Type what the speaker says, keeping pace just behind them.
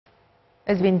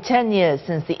It's been 10 years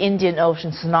since the Indian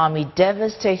Ocean tsunami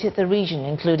devastated the region,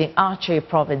 including Aceh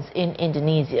province in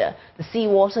Indonesia. The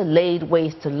seawater laid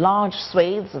waste to large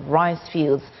swathes of rice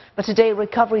fields. But today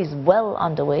recovery is well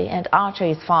underway and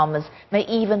Aceh's farmers may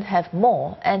even have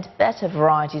more and better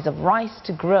varieties of rice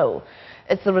to grow.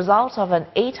 It's the result of an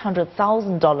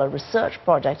 $800,000 research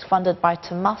project funded by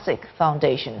Temasek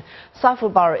Foundation.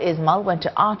 Saiful Bara Ismail went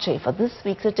to Aceh for this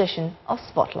week's edition of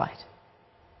Spotlight.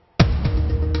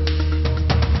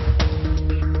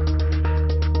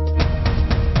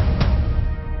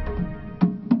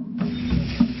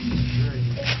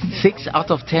 Six out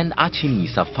of 10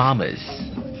 Acehnese are farmers.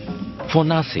 For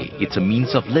Nase, it's a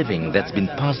means of living that's been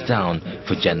passed down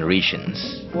for generations.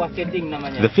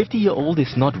 The 50-year-old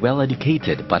is not well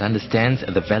educated but understands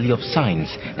the value of science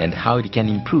and how it can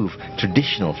improve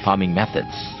traditional farming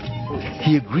methods.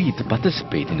 He agreed to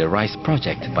participate in the rice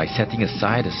project by setting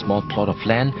aside a small plot of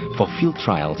land for field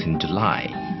trials in July.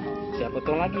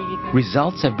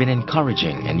 Results have been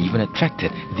encouraging and even attracted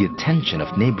the attention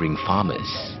of neighboring farmers.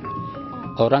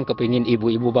 Orang kepingin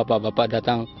ibu-ibu bapak-bapak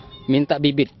datang minta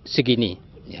bibit segini,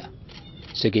 ya,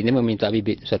 segini meminta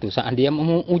bibit. Suatu saat dia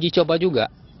mau uji coba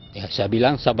juga. Ya, saya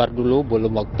bilang sabar dulu,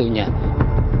 belum waktunya.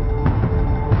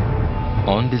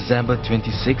 On December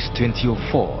 26,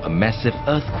 2004, a massive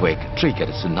earthquake triggered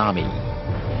a tsunami.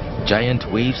 Giant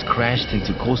waves crashed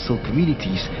into coastal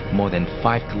communities more than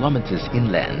 5 kilometers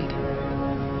inland.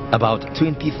 About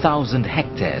 20,000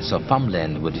 hectares of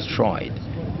farmland were destroyed.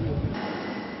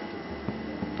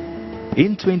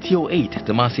 In 2008,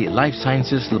 Temasek Life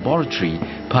Sciences Laboratory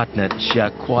partnered Shia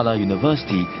Kuala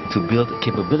University to build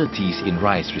capabilities in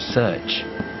rice research.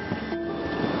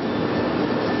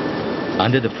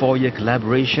 Under the 4-year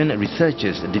collaboration,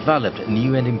 researchers developed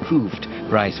new and improved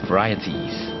rice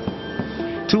varieties.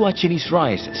 2 Acehnese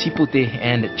rice, Siputih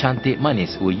and Cantik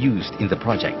Manis, were used in the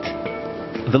project.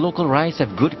 The local rice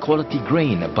have good quality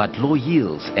grain but low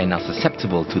yields and are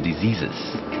susceptible to diseases.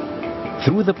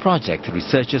 Through the project,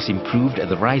 researchers improved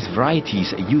the rice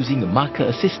varieties using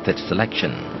marker-assisted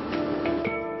selection.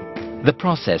 The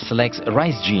process selects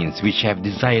rice genes which have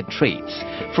desired traits.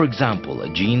 For example,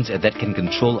 genes that can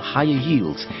control higher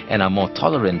yields and are more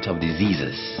tolerant of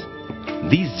diseases.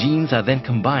 These genes are then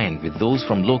combined with those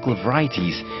from local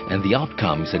varieties, and the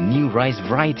outcome is a new rice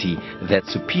variety that's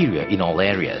superior in all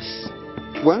areas.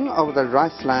 One of the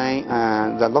rice line,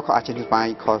 the local Acehnese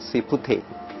vine called Siputih.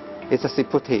 It's a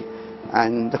Siputih.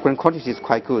 And the grain quality is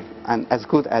quite good, and as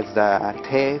good as the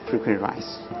Te frequent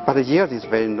rice. But the yield is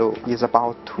very low. It's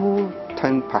about 2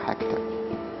 tons per hectare.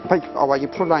 But our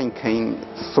improved line can,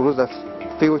 through the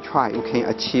field trial, you can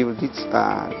achieve this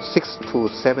 6 to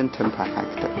 7 tons per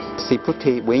hectare.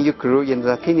 Siputih, when you grow in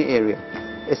the tiny area,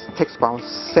 it takes about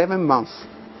 7 months.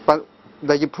 But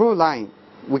the improved line,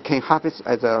 we can harvest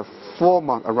at 4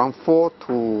 months, around 4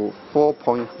 to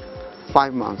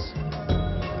 4.5 months.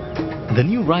 The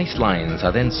new rice lines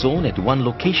are then sown at one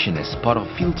location as part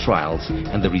of field trials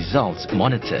and the results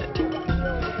monitored.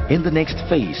 In the next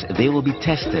phase, they will be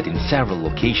tested in several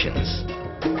locations.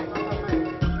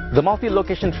 The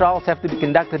multi-location trials have to be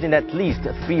conducted in at least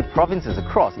 3 provinces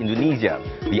across Indonesia.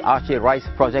 The Aceh Rice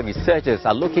Project researchers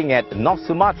are looking at North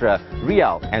Sumatra,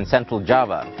 Riau and Central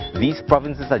Java. These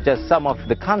provinces are just some of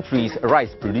the country's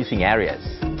rice-producing areas.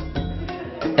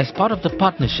 As part of the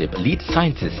partnership, lead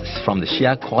scientists from the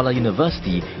Shia Kuala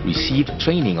University received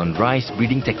training on rice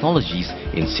breeding technologies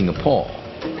in Singapore.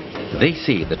 They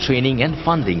say the training and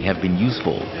funding have been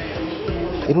useful.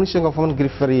 Indonesian government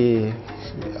gives very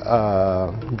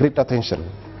great attention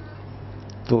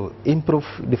to improve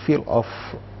the field of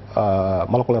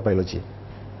molecular biology.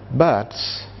 But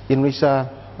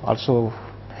Indonesia also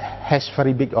has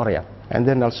very big area, and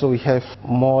then also we have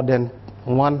more than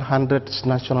 100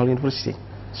 national universities.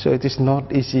 So it is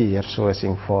not easy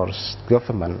for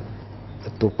government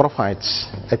to provide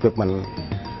equipment.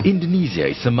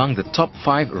 Indonesia is among the top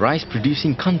 5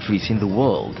 rice-producing countries in the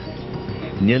world.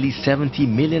 Nearly 70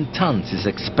 million tons is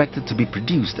expected to be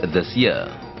produced this year.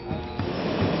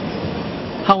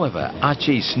 However,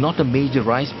 Aceh is not a major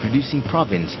rice-producing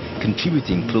province,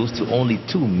 contributing close to only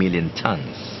 2 million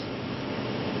tons.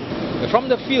 From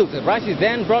the fields, rice is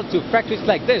then brought to factories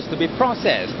like this to be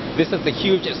processed. This is a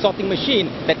huge sorting machine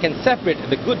that can separate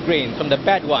the good grains from the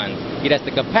bad ones. It has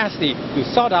the capacity to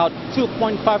sort out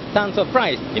 2.5 tons of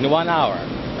rice in 1 hour.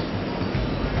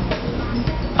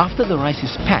 After the rice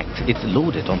is packed, it's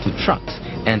loaded onto trucks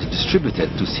and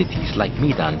distributed to cities like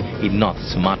Medan in North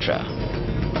Sumatra.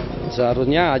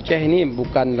 Seharusnya Aceh ini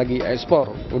bukan lagi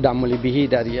ekspor, sudah melebihi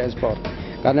dari ekspor.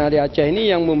 Karena di Aceh ini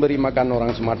yang memberi makan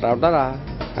orang Sumatera Utara.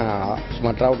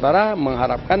 Sumatera Utara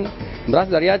mengharapkan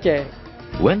beras dari Aceh.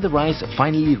 When the rice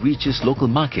finally reaches local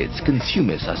markets,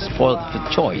 consumers are spoiled for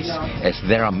choice as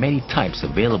there are many types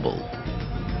available.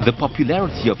 The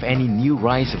popularity of any new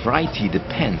rice variety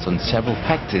depends on several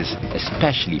factors,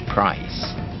 especially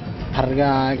price.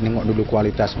 Harga, nengok dulu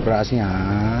kualitas berasnya,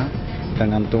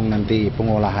 tergantung nanti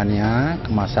pengolahannya,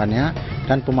 kemasannya,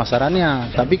 dan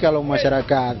pemasarannya. Tapi kalau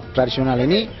masyarakat tradisional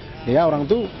ini, ya orang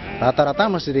tuh rata-rata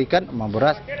mensediakan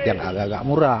beras yang agak-agak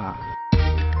murah.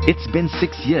 It's been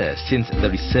 6 years since the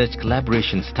research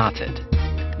collaboration started.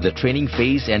 The training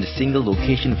phase and single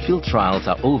location field trials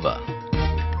are over.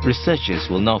 Researchers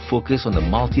will now focus on the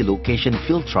multi-location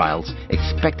field trials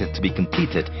expected to be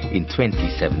completed in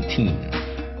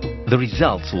 2017. The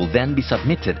results will then be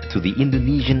submitted to the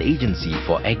Indonesian Agency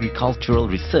for Agricultural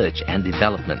Research and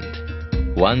Development.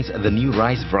 Once the new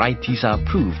rice varieties are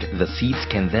approved, the seeds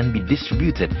can then be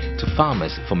distributed to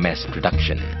farmers for mass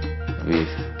production. With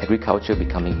agriculture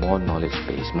becoming more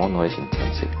knowledge-based, more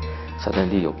knowledge-intensive,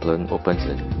 suddenly it opens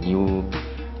a new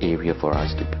area for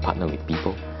us to partner with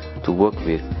people, to work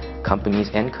with companies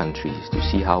and countries to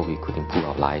see how we could improve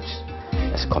our lives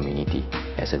as a community,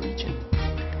 as a region.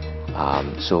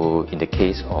 So in the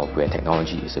case of where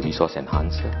technology is a resource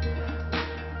enhancer,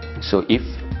 so if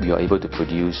we are able to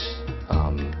produce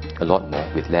a lot more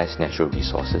with less natural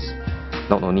resources,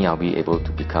 not only are we able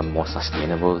to become more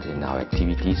sustainable in our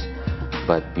activities,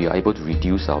 but we are able to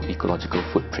reduce our ecological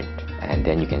footprint, and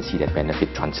then you can see that benefit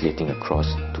translating across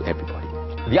to everybody.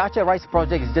 The Aceh Rice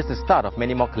Project is just the start of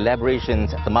many more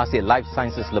collaborations Temasek Life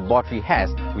Sciences Laboratory has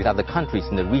with other countries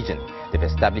in the region. They've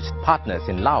established partners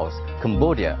in Laos,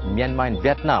 Cambodia, Myanmar and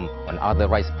Vietnam on other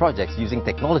rice projects using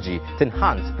technology to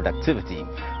enhance productivity.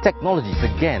 Technology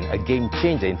is again a game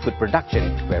changer in food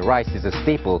production, where rice is a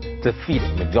staple to feed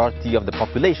the majority of the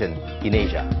population in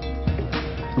Asia.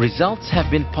 Results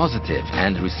have been positive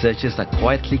and researchers are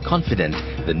quietly confident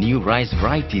the new rice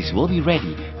varieties will be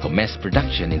ready for mass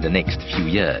production in the next few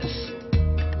years.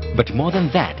 But more than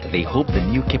that, they hope the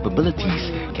new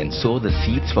capabilities can sow the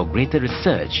seeds for greater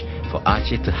research for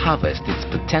Aceh to harvest its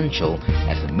potential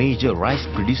as a major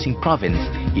rice-producing province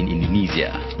in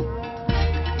Indonesia.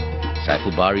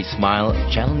 Saiful Bari Ismail,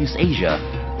 Channel News Asia,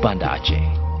 Banda Aceh.